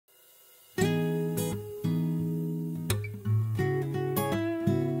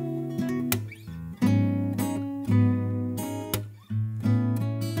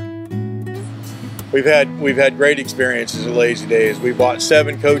we've had great experiences at Lazydays. We bought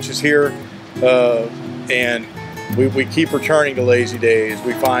 7 coaches here, and we keep returning to Lazydays.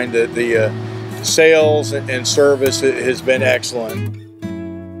 We find that the sales and service has been excellent.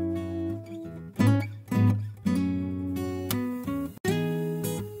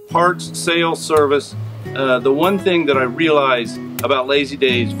 Parts, sales, service. The one thing that I realize about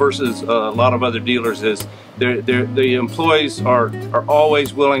Lazydays versus a lot of other dealers is the employees are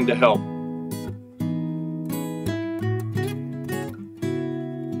always willing to help.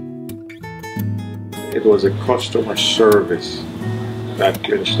 It was a customer service that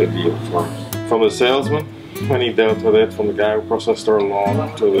clinched the deal for us. From the salesman, when he dealt with it, from the guy who processed our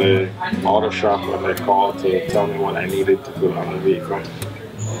loan, to the auto shop when they called to tell me what I needed to put on the vehicle.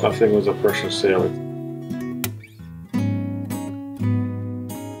 Nothing was a pressure sale.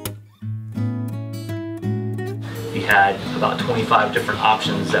 We had about 25 different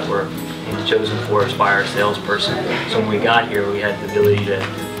options that were chosen for us by our salesperson. So when we got here, we had the ability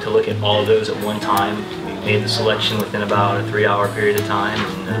to look at all of those at one time. We made the selection within about a 3-hour period of time,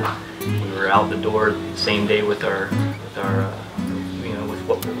 and we were out the door the same day with our with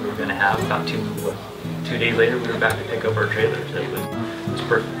what we were going to have. About 2 days later, we were back to pick up our trailers. It was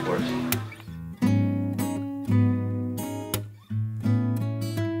perfect for us.